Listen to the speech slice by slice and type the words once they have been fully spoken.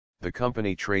The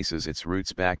company traces its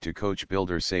roots back to coach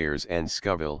builder Sayers and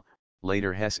Scoville,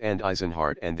 later Hess and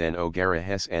Eisenhart, and then O'Gara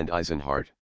Hess and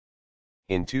Eisenhart.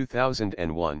 In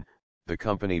 2001, the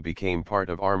company became part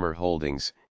of Armor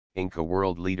Holdings, Inc., a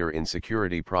world leader in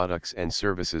security products and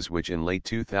services, which in late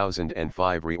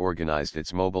 2005 reorganized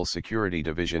its mobile security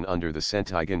division under the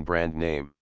Centigon brand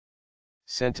name.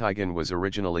 Centigon was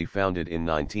originally founded in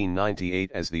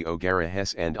 1998 as the O'Gara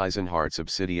Hess and Eisenhart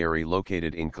subsidiary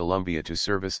located in Colombia to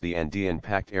service the Andean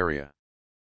Pact area.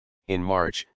 In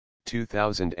March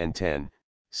 2010,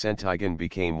 Centigon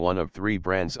became one of 3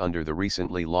 brands under the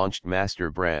recently launched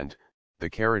master brand, the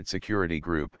Carrot Security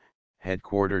Group,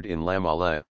 headquartered in La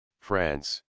Male,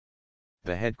 France.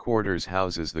 The headquarters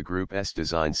houses the group's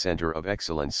design center of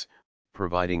excellence,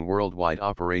 providing worldwide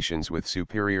operations with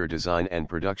superior design and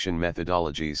production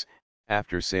methodologies,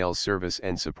 after-sales service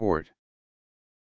and support.